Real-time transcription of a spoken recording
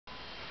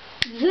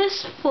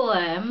This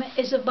poem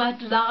is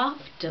about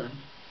laughter.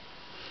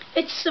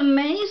 It's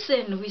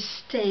amazing we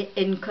stay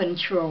in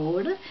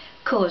control,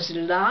 'cause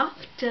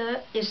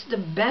laughter is the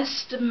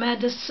best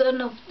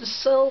medicine of the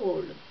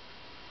soul.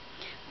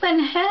 When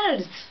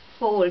health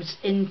falls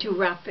into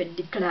rapid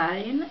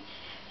decline,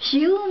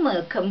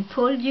 humor can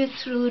pull you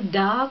through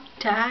dark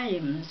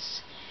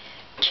times.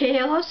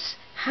 Chaos,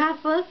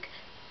 havoc,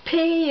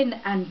 pain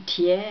and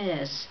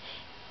tears.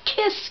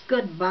 Kiss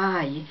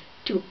goodbye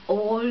to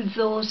all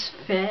those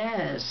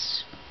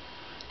fears.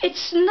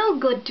 It's no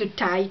good to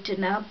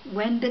tighten up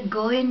when the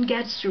going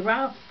gets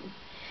rough.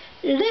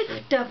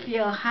 Lift up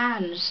your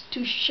hands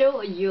to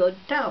show you're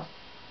tough.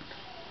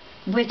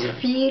 With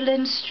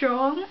feelings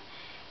strong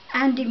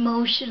and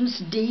emotions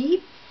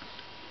deep,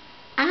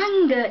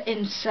 anger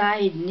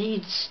inside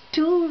needs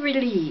to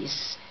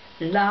release.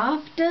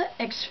 Laughter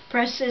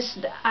expresses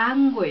the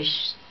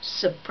anguish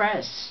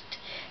suppressed,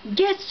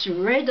 gets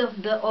rid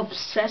of the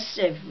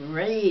obsessive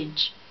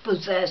rage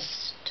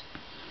possessed.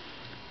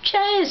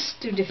 Cheers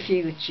to the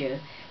future.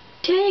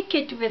 Take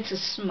it with a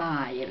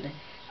smile.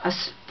 A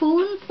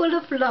spoonful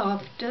of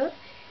laughter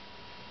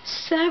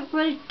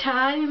several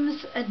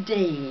times a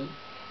day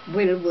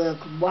will work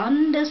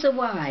wonders a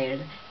while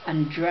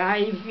and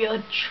drive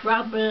your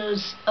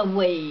troubles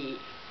away.